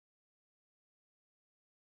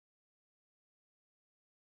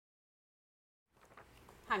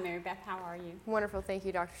Hi, Mary Beth. How are you? Wonderful. Thank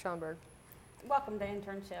you, Dr. Schoenberg. Welcome to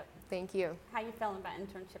Internship. Tap you. How you feeling about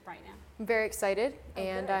internship right now? I'm very excited,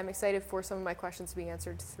 good. I'm excited for some of my questions to be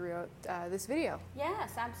answered throughout this video.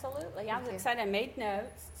 Yes, absolutely. I was excited. I made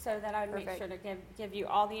notes so that I would make sure to give you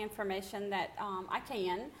all the information that I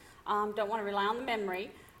can. Don't want to rely on the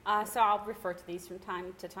memory, so I'll refer to these from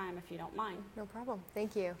time to time if you don't mind. No problem.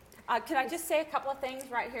 Thank you. Could I just say a couple of things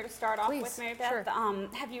right here to start off with, Mary Beth? Sure.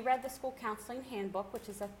 Have you read the School Counseling Handbook, which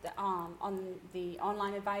is at the, on the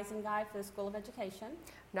online advising guide for the School of Education?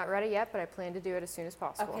 Not read it yet, but I plan to do it as soon as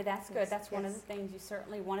possible. Okay, that's good. That's one of the things you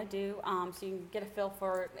certainly want to do, so you can get a feel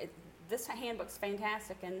for it. This handbook's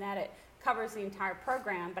fantastic in that it covers the entire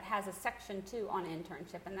program, but has a section too on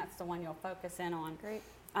internship, and that's the one you'll focus in on. Great.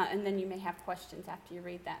 And then you may have questions after you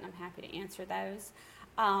read that, and I'm happy to answer those.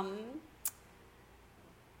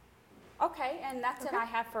 Okay, and that's it I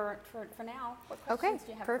have for now. What questions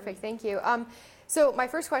do you have perfect. for me? Thank you. So my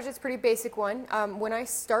first question is a pretty basic one. When I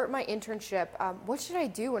start my internship, what should I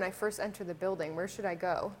do when I first enter the building? Where should I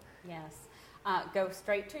go? Yes. Go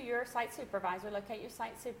straight to your site supervisor, locate your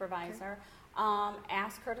site supervisor,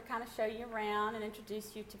 ask her to kind of show you around and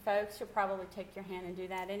introduce you to folks. She'll probably take your hand and do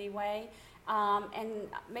that anyway. And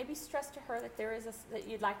maybe stress to her that that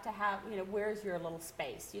you'd like to have, where's your little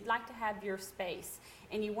space? You'd like to have your space,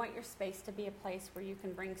 and you want your space to be a place where you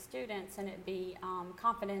can bring students and it be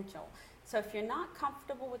confidential. So if you're not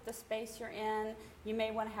comfortable with the space you're in, you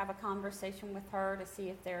may want to have a conversation with her to see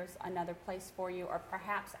if there's another place for you, or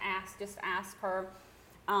perhaps just ask her,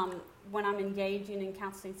 when I'm engaging in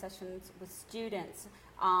counseling sessions with students,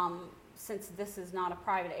 since this is not a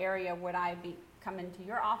private area, would I be come into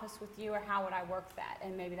your office with you, or how would I work that?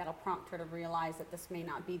 And maybe that'll prompt her to realize that this may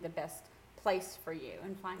not be the best place for you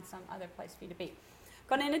and find some other place for you to be.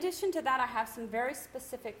 But in addition to that, I have some very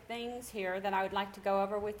specific things here that I would like to go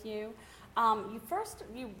over with you.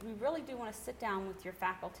 You really do want to sit down with your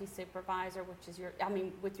faculty supervisor,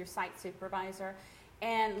 with your site supervisor,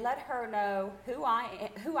 and let her know who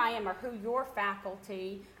I am or who your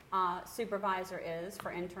faculty supervisor is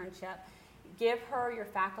for internship. Give her your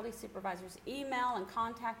faculty supervisor's email and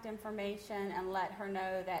contact information, and let her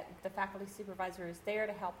know that the faculty supervisor is there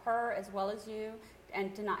to help her as well as you,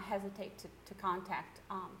 and to not hesitate to contact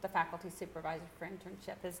the faculty supervisor for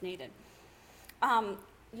internship as needed.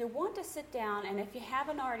 You want to sit down, and if you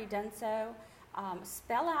haven't already done so,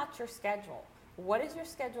 spell out your schedule. What is your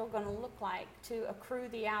schedule going to look like to accrue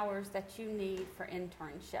the hours that you need for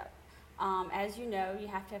internship? As you know, you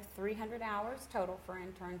have to have 300 hours total for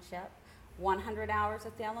internship. 100 hours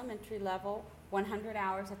at the elementary level, 100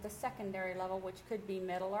 hours at the secondary level, which could be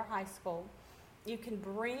middle or high school. You can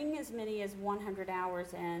bring as many as 100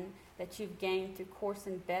 hours in that you've gained through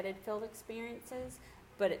course-embedded field experiences,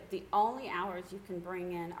 but the only hours you can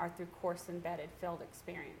bring in are through course-embedded field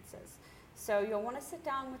experiences. So you'll want to sit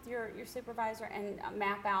down with your supervisor and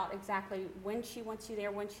map out exactly when she wants you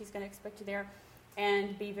there, when she's going to expect you there,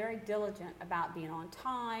 and be very diligent about being on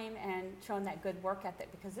time and showing that good work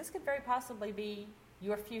ethic, because this could very possibly be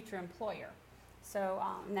your future employer. So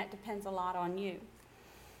and that depends a lot on you.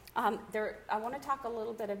 I want to talk a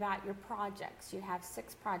little bit about your projects. You have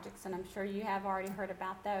 6 projects, and I'm sure you have already heard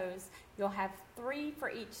about those. You'll have 3 for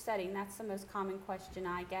each setting. That's the most common question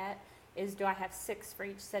I get, is do I have 6 for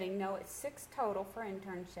each setting? No, it's 6 total for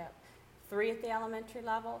internship. 3 at the elementary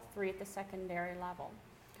level, 3 at the secondary level.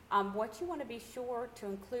 What you want to be sure to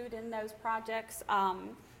include in those projects,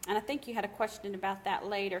 and I think you had a question about that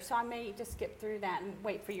later, so I may just skip through that and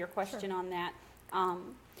wait for your question on that.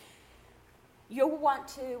 You'll want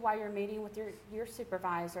to, while you're meeting with your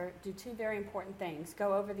supervisor, do 2 very important things.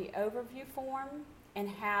 Go over the overview form and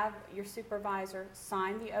have your supervisor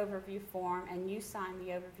sign the overview form, and you sign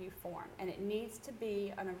the overview form. And it needs to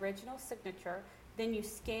be an original signature. Then you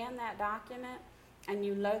scan that document and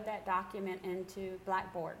you load that document into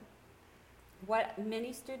Blackboard. What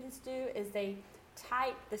many students do is they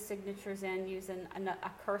type the signatures in using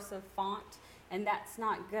a cursive font, and that's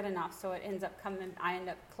not good enough, so it ends up I end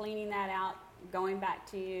up cleaning that out, going back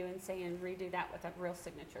to you and saying redo that with a real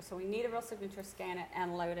signature. So we need a real signature, scan it,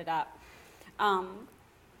 and load it up.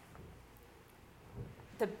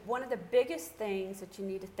 One of the biggest things that you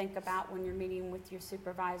need to think about when you're meeting with your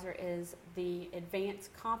supervisor is the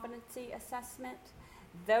advanced competency assessment.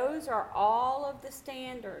 Those are all of the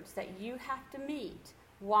standards that you have to meet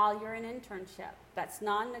while you're in internship. That's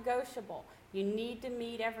non-negotiable. You need to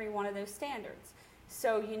meet every one of those standards.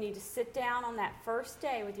 So you need to sit down on that first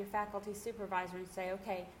day with your faculty supervisor and say,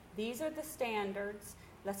 okay, these are the standards.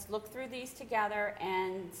 Let's look through these together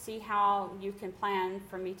and see how you can plan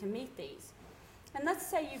for me to meet these. And let's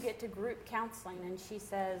say you get to group counseling and she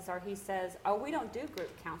says, or he says, oh, we don't do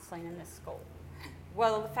group counseling in this school.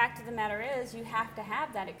 Well, the fact of the matter is you have to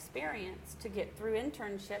have that experience to get through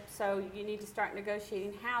internship, so you need to start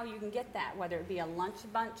negotiating how you can get that, whether it be a lunch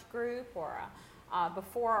bunch group or a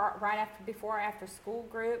before or after school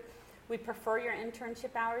group. We prefer your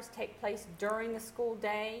internship hours take place during the school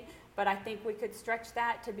day, but I think we could stretch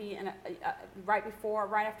that to be in a right before,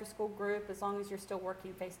 right after school group, as long as you're still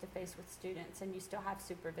working face-to-face with students and you still have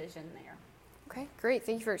supervision there. Okay, great.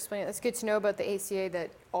 Thank you for explaining. That's good to know about the ACA,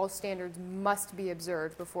 that all standards must be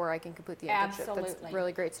observed before I can complete the internship. Absolutely. That's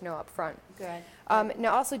really great to know up front. Good.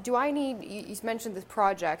 Now, also, do I need, you mentioned the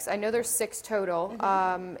projects. I know there's 6 total,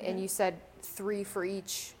 and you said 3 for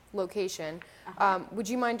each location. Would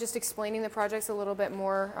you mind just explaining the projects a little bit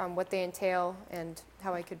more, what they entail, and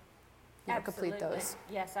how I could complete those?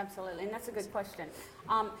 Yes, absolutely. And that's a good question.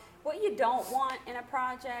 What you don't want in a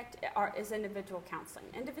project is individual counseling.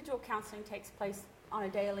 Individual counseling takes place on a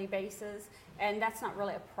daily basis, and that's not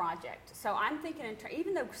really a project. So I'm thinking,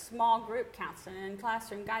 even though small group counseling and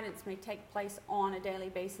classroom guidance may take place on a daily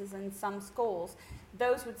basis in some schools,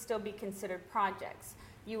 those would still be considered projects.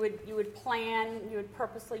 You would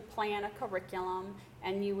purposely plan a curriculum,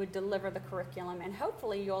 and you would deliver the curriculum, and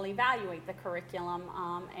hopefully you'll evaluate the curriculum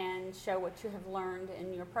and show what you have learned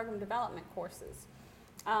in your program development courses.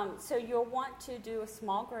 So you'll want to do a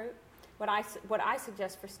small group. What I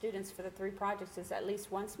suggest for students for the 3 projects is at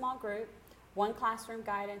least 1 small group, 1 classroom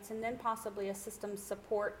guidance, and then possibly a system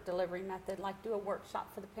support delivery method, like do a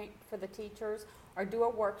workshop for the teachers, or do a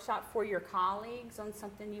workshop for your colleagues on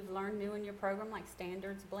something you've learned new in your program, like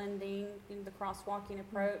standards blending, the crosswalking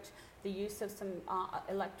approach, the use of some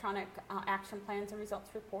electronic action plans and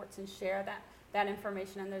results reports, and share that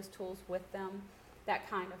information and those tools with them, that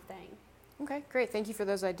kind of thing. Okay, great. Thank you for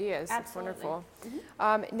those ideas. Absolutely. That's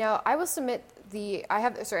wonderful. Now, I will submit I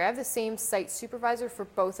have the same site supervisor for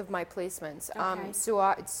both of my placements. Okay.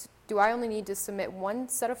 So do I only need to submit 1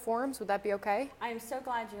 set of forms? Would that be okay? I am so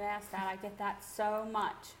glad you asked that. I get that so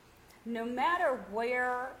much. No matter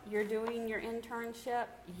where you're doing your internship,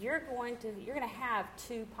 you're going to have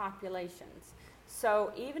 2 populations.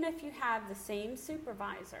 So even if you have the same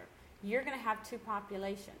supervisor, you're going to have 2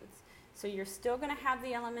 populations. So you're still going to have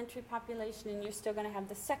the elementary population, and you're still going to have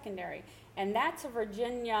the secondary. And that's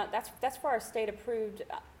that's for our state-approved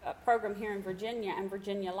program here in Virginia, and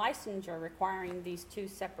Virginia licensure requiring these 2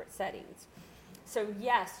 separate settings. So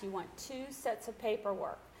yes, you want 2 sets of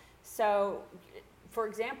paperwork. So, for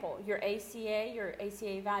example, your ACA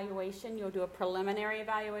evaluation, you'll do a preliminary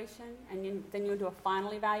evaluation, and then you'll do a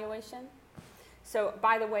final evaluation. So,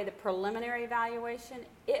 by the way, the preliminary evaluation,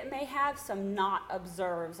 it may have some not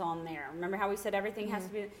observes on there. Remember how we said everything has to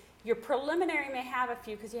be... Your preliminary may have a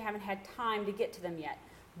few because you haven't had time to get to them yet.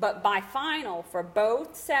 But by final, for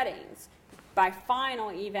both settings, by final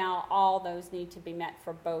eval, all those need to be met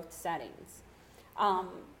for both settings. And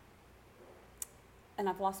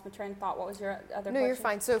I've lost my train of thought. What was your other question? No, you're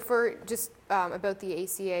fine. So for just about the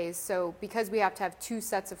ACAs, so because we have to have 2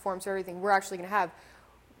 sets of forms for everything, we're actually going to have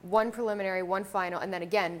 1 preliminary, 1 final, and then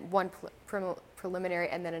again 1 preliminary,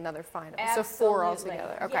 and then another final. Absolutely. So 4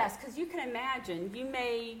 altogether. Okay. Yes, because you can imagine you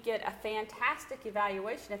may get a fantastic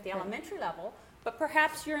evaluation at the elementary level, but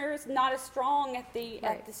perhaps yours not as strong at the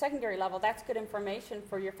secondary level. That's good information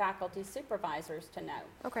for your faculty supervisors to know.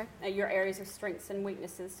 Okay. Your areas of strengths and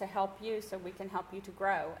weaknesses to help you, so we can help you to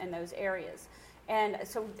grow in those areas. And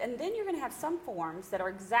then you're going to have some forms that are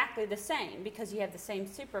exactly the same because you have the same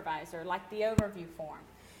supervisor, like the overview form.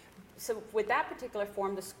 So with that particular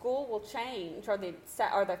form, the school will change, or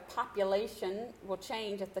the population will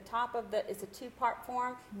change. At the top of it's a 2-part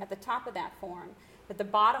form. At the top of that form, but the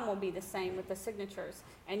bottom will be the same with the signatures,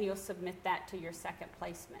 and you'll submit that to your second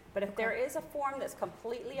placement. But if there is a form that's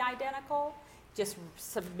completely identical, just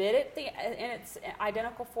submit it in its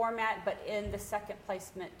identical format, but in the second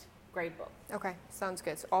placement grade book. Okay, sounds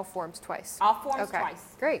good. So all forms twice. All forms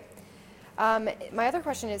twice. Great. My other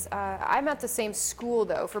question is, I'm at the same school,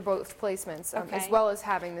 though, for both placements, as well as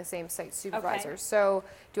having the same site supervisor. Okay. So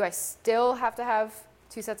do I still have to have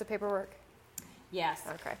 2 sets of paperwork? Yes.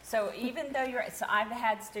 Okay. So even though so I've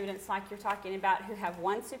had students like you're talking about who have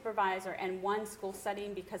 1 supervisor and 1 school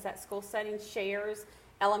setting, because that school setting shares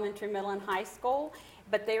elementary, middle, and high school,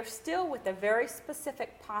 but they're still with a very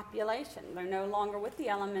specific population. They're no longer with the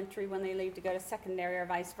elementary when they leave to go to secondary or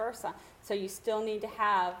vice versa. So you still need to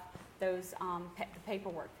have those the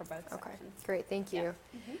paperwork for both sections. Great, thank you.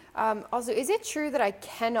 Yeah. Also, is it true that I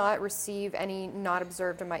cannot receive any not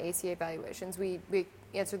observed in my ACA evaluations? We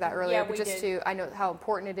answered that earlier, Yeah, but we just did. I know how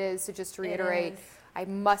important it is, so just to reiterate, I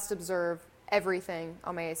must observe everything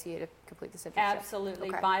on my ACA to complete this internship? Absolutely,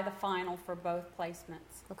 Okay. by the final for both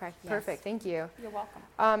placements. Okay, Yes. perfect. Thank you. You're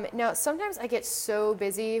welcome. Now, sometimes I get so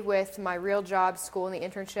busy with my real job, school, and the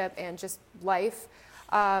internship, and just life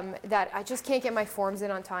that I just can't get my forms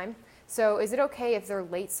in on time. So is it okay if they're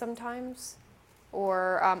late sometimes?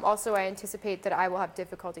 Or also, I anticipate that I will have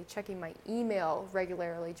difficulty checking my email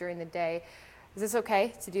regularly during the day. Is this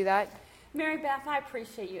okay to do that? Mary Beth, I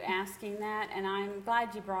appreciate you asking that, and I'm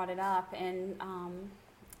glad you brought it up. And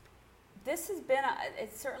this has been,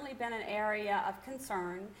 it's certainly been an area of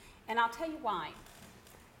concern, and I'll tell you why.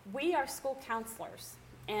 We are school counselors,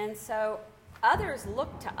 and so others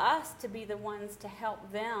look to us to be the ones to help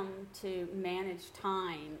them to manage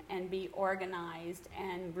time and be organized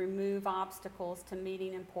and remove obstacles to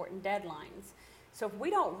meeting important deadlines. So if we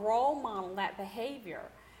don't role model that behavior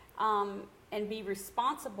and be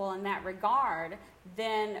responsible in that regard,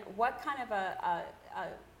 then what kind of a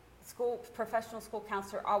professional school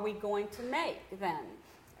counselor are we going to make then?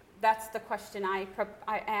 That's the question I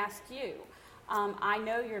asked you. I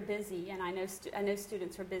know you're busy, and I know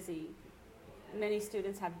students are busy. Many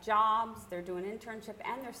students have jobs, they're doing internship,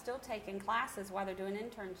 and they're still taking classes while they're doing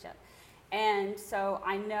internship. And so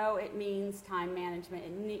I know it means time management,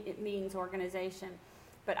 it means organization,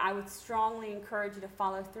 but I would strongly encourage you to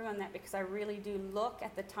follow through on that, because I really do look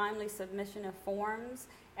at the timely submission of forms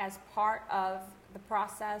as part of the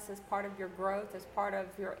process, as part of your growth, as part of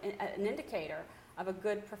an indicator of a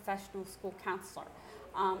good professional school counselor.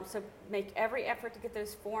 So make every effort to get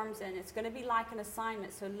those forms in. It's going to be like an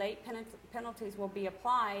assignment, so late penalties will be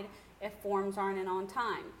applied if forms aren't in on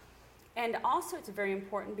time. And also it's very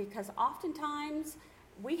important because oftentimes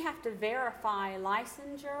we have to verify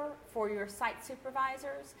licensure for your site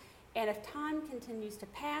supervisors, and if time continues to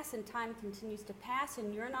pass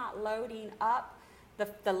and you're not loading up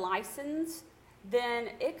the license, then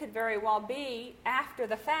it could very well be after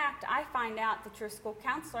the fact I find out that your school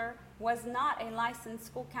counselor was not a licensed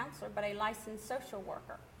school counselor but a licensed social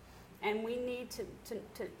worker. And we need to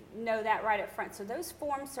know that right up front. So those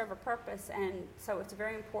forms serve a purpose, and so it's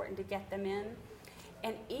very important to get them in.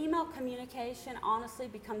 And email communication honestly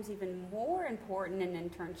becomes even more important in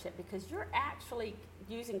internship because you're actually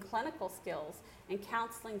using clinical skills and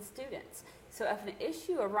counseling students. So if an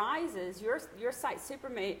issue arises, your site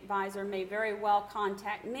supervisor may very well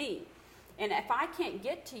contact me. And if I can't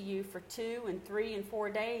get to you for 2 and 3 and 4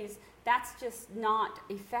 days, that's just not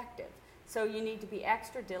effective. So you need to be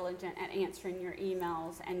extra diligent at answering your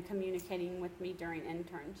emails and communicating with me during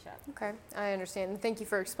internship. Okay, I understand. And thank you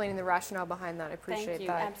for explaining the rationale behind that. I appreciate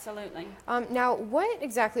that. Thank you, absolutely. Now, what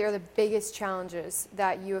exactly are the biggest challenges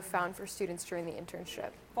that you have found for students during the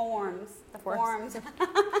internship? Forms.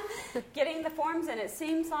 Getting the forms in. It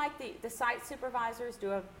seems like the site supervisors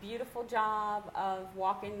do a beautiful job of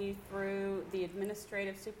walking you through the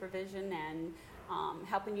administrative supervision and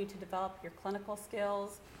helping you to develop your clinical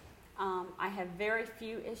skills. I have very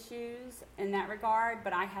few issues in that regard,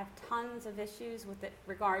 but I have tons of issues with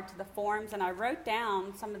regard to the forms, and I wrote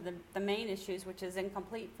down some of the main issues, which is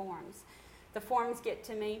incomplete forms. The forms get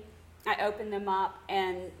to me, I open them up,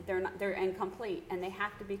 and they're incomplete, and they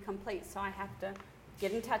have to be complete, so I have to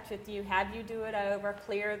get in touch with you, have you do it over,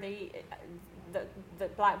 clear the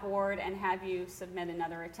blackboard, and have you submit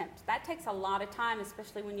another attempt. That takes a lot of time,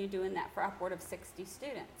 especially when you're doing that for upward of 60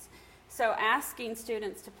 students. So asking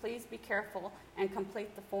students to please be careful and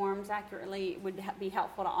complete the forms accurately would be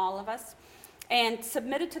helpful to all of us. And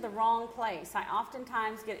submit it to the wrong place. I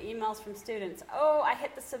oftentimes get emails from students, oh, I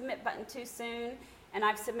hit the submit button too soon, and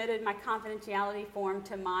I've submitted my confidentiality form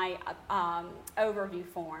to my overview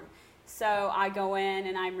form. So I go in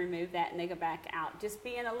and I remove that and they go back out. Just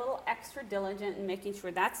being a little extra diligent and making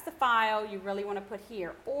sure that's the file you really want to put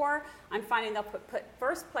here. Or I'm finding they'll put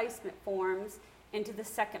first placement forms into the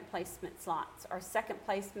second placement slots, or second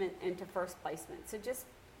placement into first placement. So just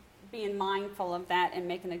being mindful of that and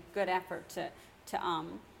making a good effort to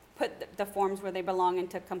put the forms where they belong and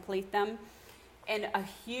to complete them. And a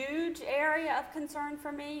huge area of concern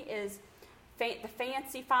for me is the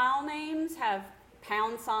fancy file names have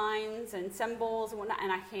pound signs and symbols and whatnot,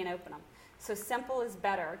 and I can't open them. So simple is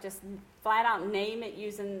better. Just flat out name it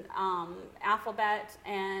using alphabet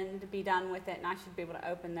and be done with it, and I should be able to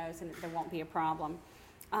open those and there won't be a problem.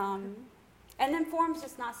 And then forms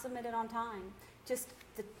just not submitted on time. Just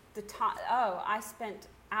I spent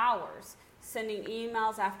hours sending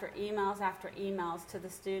emails after emails after emails to the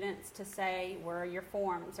students to say, where are your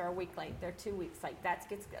forms? Are a week late, they're 2 weeks late. That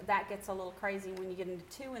gets a little crazy when you get into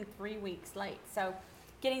 2 and 3 weeks late. So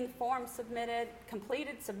getting the forms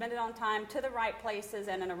completed, submitted on time to the right places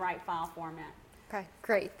and in a right file format. Okay,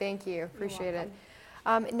 great, thank you, appreciate it.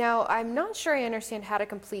 Now, I'm not sure I understand how to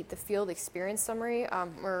complete the field experience summary,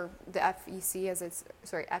 or the FEC as it's,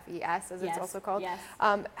 sorry, FES as it's also called. Yes.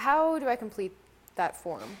 How do I complete that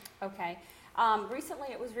form? Okay. Recently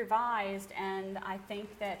it was revised, and I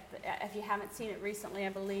think that if you haven't seen it recently, I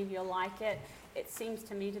believe you'll like it. It seems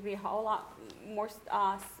to me to be a whole lot more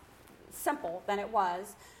simple than it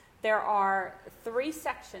was. There are 3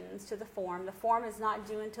 sections to the form. The form is not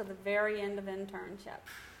due until the very end of internship,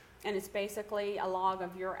 and it's basically a log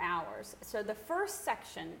of your hours. So the first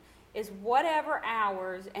section is whatever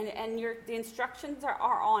hours, and the instructions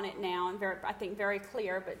are on it now, and I think very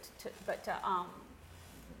clear, but to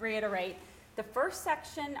reiterate, the first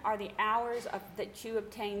section are the hours that you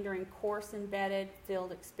obtain during course-embedded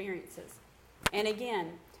field experiences. And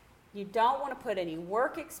again, you don't want to put any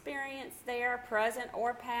work experience there, present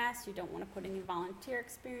or past. You don't want to put any volunteer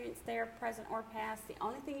experience there, present or past. The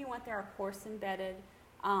only thing you want there are course-embedded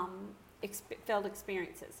field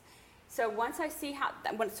experiences. So once I see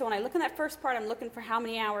when I look in that first part, I'm looking for how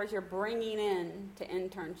many hours you're bringing in to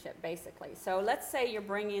internship, basically. So let's say you're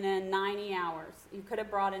bringing in 90 hours. You could have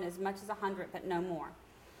brought in as much as 100, but no more.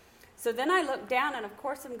 So then I look down, and of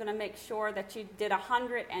course I'm going to make sure that you did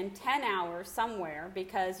 110 hours somewhere,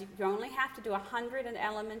 because you only have to do 100 in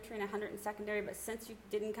elementary and 100 in secondary, but since you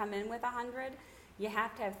didn't come in with 100, you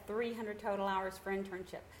have to have 300 total hours for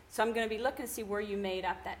internship. So I'm going to be looking to see where you made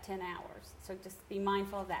up that 10 hours. So just be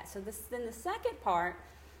mindful of that. So then the second part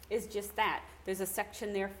is just that. There's a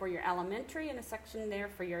section there for your elementary and a section there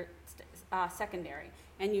for your secondary.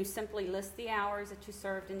 And you simply list the hours that you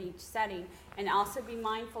served in each setting. And also be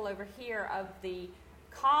mindful over here of the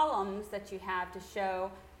columns that you have to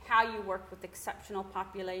show how you work with exceptional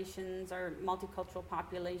populations or multicultural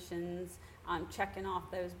populations, checking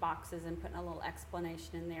off those boxes and putting a little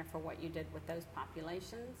explanation in there for what you did with those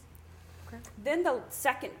populations. Okay. Then the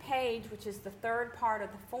second page, which is the third part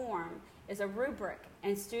of the form, is a rubric,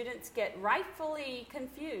 and students get rightfully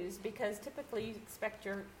confused because typically you expect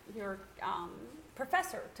your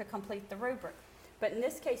professor to complete the rubric. But in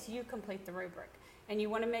this case, you complete the rubric, and you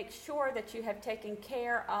want to make sure that you have taken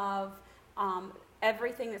care of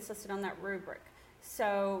everything that's listed on that rubric.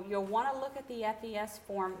 So you'll want to look at the FES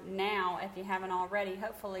form now if you haven't already.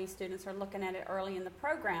 Hopefully students are looking at it early in the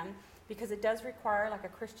program, because it does require like a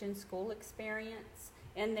Christian school experience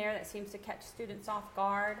in there that seems to catch students off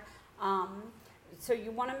guard. So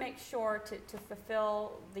you want to make sure to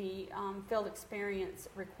fulfill the field experience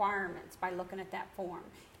requirements by looking at that form.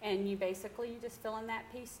 And you just fill in that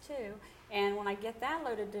piece too. And when I get that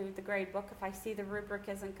loaded to the grade book, if I see the rubric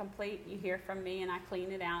isn't complete, you hear from me and I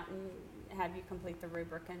clean it out and have you complete the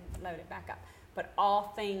rubric and load it back up. But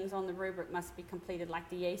all things on the rubric must be completed, like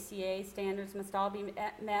the ACA standards must all be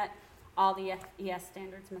met, all the FES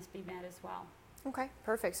standards must be met as well. Okay,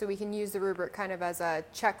 perfect. So we can use the rubric kind of as a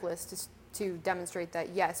checklist to demonstrate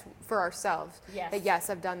that, yes, for ourselves, that yes,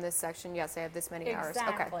 I've done this section, yes, I have this many hours.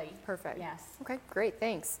 Exactly. Okay, perfect. Yes. Okay, great,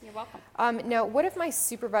 thanks. You're welcome. Now, what if my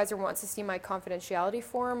supervisor wants to see my confidentiality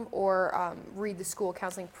form or read the school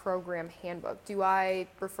counseling program handbook? Do I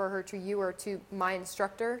refer her to you or to my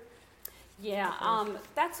instructor? Yeah, I'm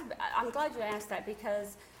glad you asked that,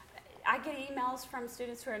 because I get emails from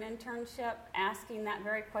students who are in internship asking that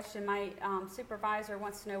very question. My supervisor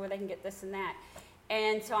wants to know where they can get this and that.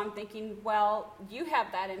 And so I'm thinking, well, you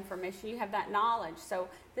have that information, you have that knowledge. So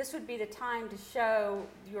this would be the time to show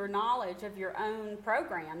your knowledge of your own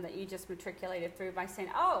program that you just matriculated through by saying,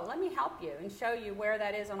 oh, let me help you and show you where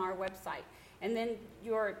that is on our website. And then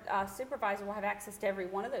your supervisor will have access to every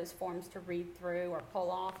one of those forms to read through or pull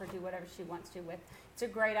off or do whatever she wants to with. It's a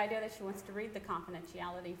great idea that she wants to read the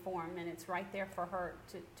confidentiality form, and it's right there for her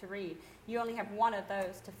to read. You only have one of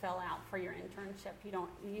those to fill out for your internship. It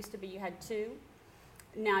used to be you had 2.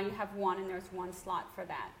 Now you have 1, and there's 1 slot for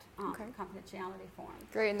that confidentiality form.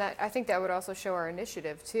 Great, and I think that would also show our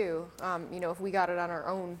initiative too. If we got it on our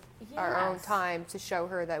own time to show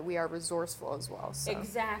her that we are resourceful as well. So.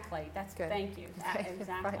 Exactly. That's good. Thank you.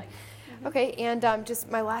 Exactly. Okay, and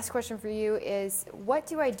just my last question for you is, what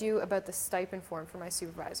do I do about the stipend form for my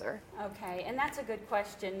supervisor? Okay, and that's a good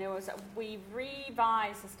question. We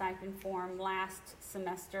revised the stipend form last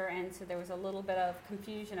semester, and so there was a little bit of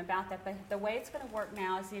confusion about that. But the way it's going to work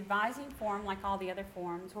now is the advising form, like all the other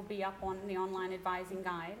forms, will be up on the online advising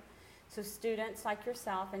guide. So students like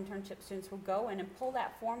yourself, internship students, will go in and pull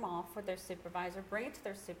that form off with their supervisor, bring it to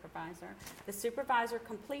their supervisor. The supervisor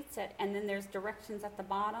completes it, and then there's directions at the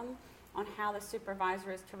bottom on how the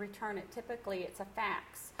supervisor is to return it. Typically, it's a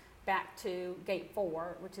fax back to Gate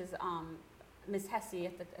 4, which is Ms. Hesse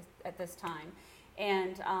at this time.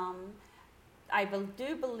 And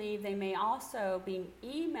do believe they may also be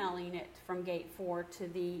emailing it from Gate 4 to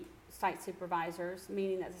the site supervisors,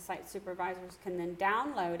 meaning that the site supervisors can then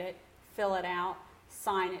download it, fill it out,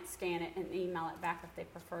 sign it, scan it, and email it back if they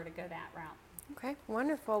prefer to go that route. Okay,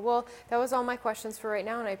 wonderful. Well, that was all my questions for right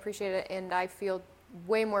now, and I appreciate it, and I feel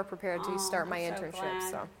way more prepared to start my I'm so internship.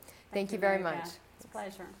 glad. So thank you very much. It's a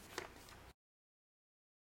pleasure.